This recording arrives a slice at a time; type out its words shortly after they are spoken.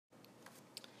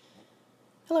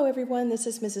Hello everyone, this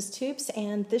is Mrs. Toops,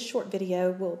 and this short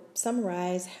video will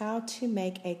summarize how to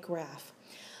make a graph.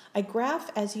 A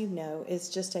graph, as you know, is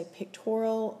just a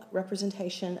pictorial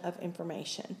representation of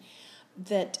information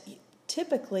that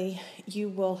typically you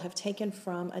will have taken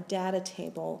from a data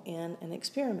table in an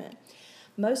experiment.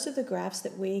 Most of the graphs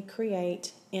that we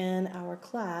create in our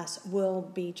class will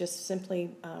be just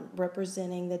simply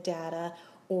representing the data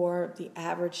or the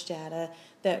average data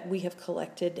that we have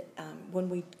collected when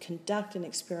we conduct an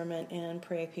experiment in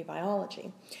pre-AP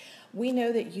biology. We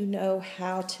know that you know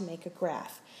how to make a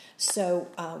graph. So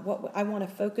what I want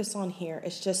to focus on here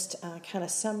is just kind of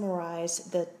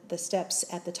summarize the steps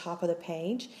at the top of the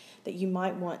page that you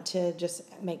might want to just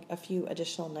make a few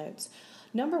additional notes.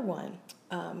 Number one,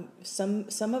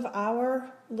 some of our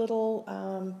little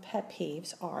pet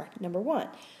peeves are, number one,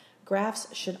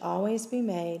 graphs should always be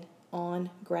made on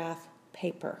graph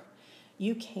paper.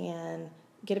 You can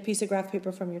get a piece of graph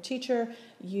paper from your teacher,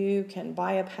 you can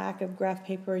buy a pack of graph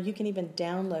paper, you can even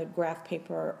download graph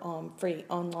paper free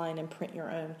online and print your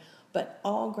own, but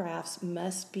all graphs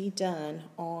must be done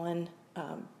on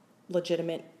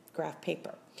legitimate graph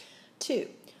paper. Two,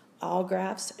 all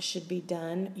graphs should be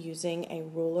done using a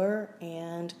ruler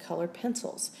and colored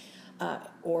pencils,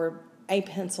 or a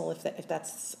pencil if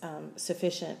that's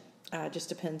sufficient. Just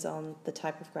depends on the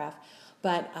type of graph.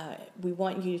 But we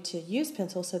want you to use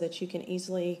pencil so that you can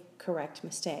easily correct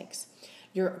mistakes.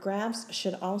 Your graphs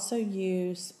should also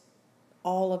use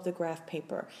all of the graph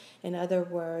paper. In other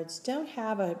words, don't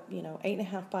have a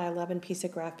 8.5 by 11 piece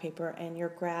of graph paper and your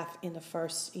graph in the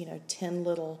first 10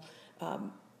 little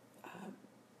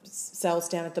cells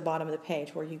down at the bottom of the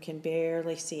page where you can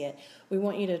barely see it. We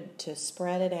want you to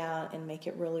spread it out and make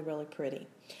it really, really pretty.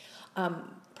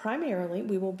 Primarily,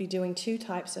 we will be doing two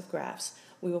types of graphs.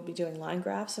 We will be doing line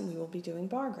graphs and we will be doing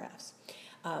bar graphs.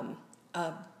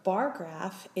 A bar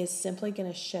graph is simply going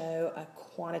to show a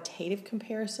quantitative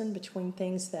comparison between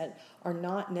things that are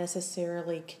not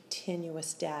necessarily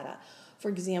continuous data. For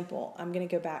example, I'm going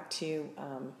to go back to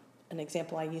an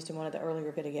example I used in one of the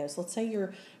earlier videos. Let's say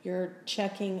you're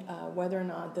checking whether or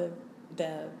not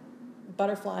the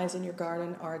butterflies in your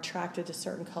garden are attracted to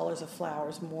certain colors of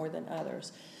flowers more than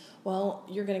others. Well,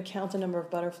 you're going to count the number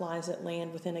of butterflies that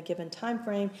land within a given time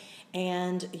frame,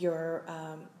 and your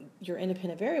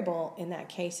independent variable in that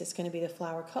case is going to be the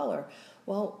flower color.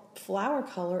 Well, flower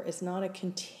color is not a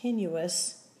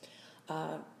continuous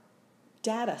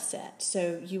data set,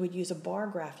 so you would use a bar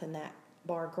graph in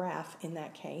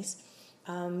that case,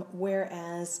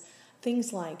 whereas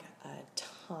things like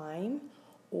time,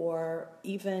 or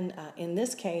even in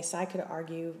this case, I could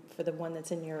argue for the one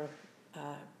that's in your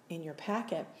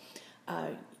packet,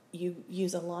 you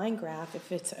use a line graph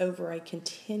if it's over a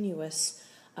continuous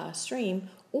stream,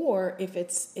 or if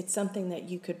it's something that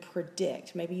you could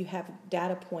predict. Maybe you have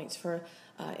data points for,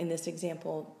 in this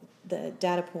example, the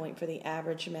data point for the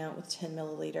average amount with 10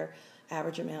 milliliter,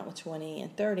 average amount with 20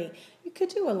 and 30. You could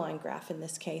do a line graph in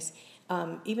this case.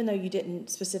 Even though you didn't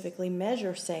specifically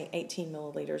measure, say, 18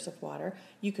 milliliters of water,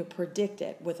 you could predict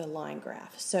it with a line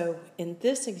graph. So in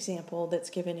this example that's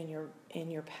given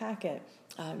in your packet,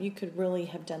 you could really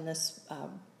have done this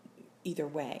either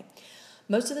way.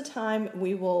 Most of the time,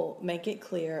 we will make it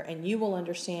clear, and you will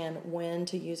understand when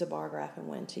to use a bar graph and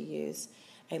when to use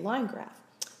a line graph.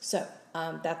 So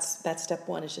that's step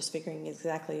one, is just figuring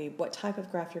exactly what type of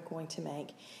graph you're going to make,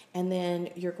 and then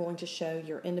you're going to show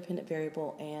your independent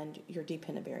variable and your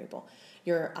dependent variable.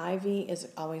 Your IV is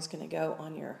always going to go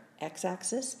on your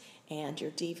x-axis, and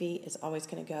your dV is always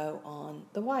going to go on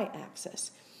the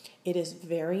y-axis. It is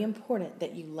very important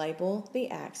that you label the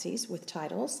axes with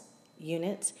titles,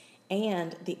 units,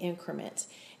 and the increments.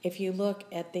 If you look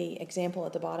at the example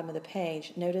at the bottom of the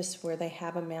page, notice where they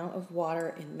have amount of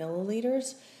water in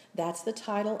milliliters, that's the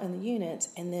title and the units,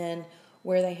 and then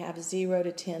where they have 0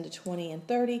 to 10 to 20 and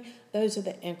 30, those are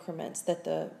the increments that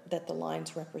the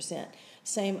lines represent.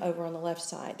 Same over on the left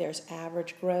side. There's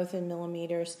average growth in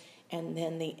millimeters, and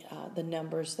then the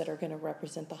numbers that are going to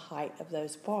represent the height of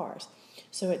those bars.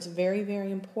 So it's very,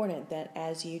 very important that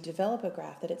as you develop a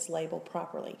graph that it's labeled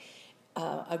properly.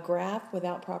 A graph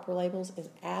without proper labels is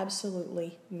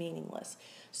absolutely meaningless.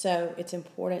 So it's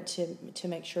important to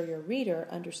make sure your reader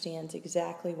understands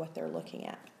exactly what they're looking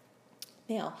at.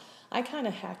 Now, I kind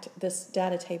of hacked this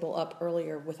data table up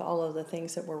earlier with all of the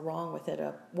things that were wrong with it,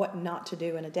 what not to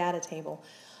do in a data table.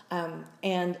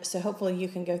 And so hopefully you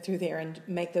can go through there and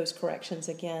make those corrections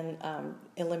again,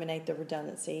 eliminate the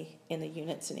redundancy in the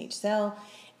units in each cell,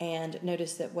 and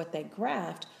notice that what they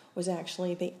graphed was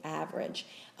actually the average.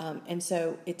 And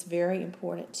so it's very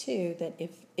important too that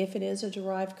if it is a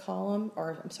derived column,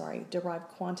 or I'm sorry, derived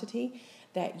quantity,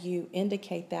 that you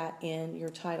indicate that in your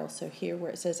title. So here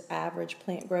where it says average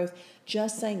plant growth,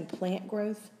 just saying plant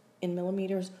growth in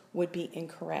millimeters would be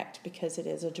incorrect because it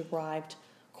is a derived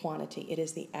quantity. It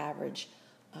is the average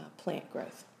plant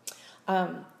growth.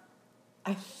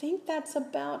 I think that's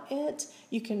about it.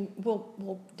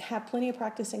 We'll have plenty of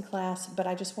practice in class, but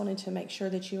I just wanted to make sure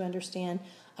that you understand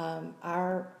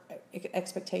our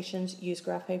expectations. Use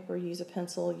graph paper, use a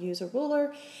pencil, use a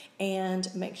ruler,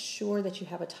 and make sure that you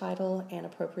have a title and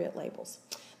appropriate labels.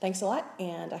 Thanks a lot,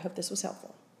 and I hope this was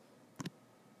helpful.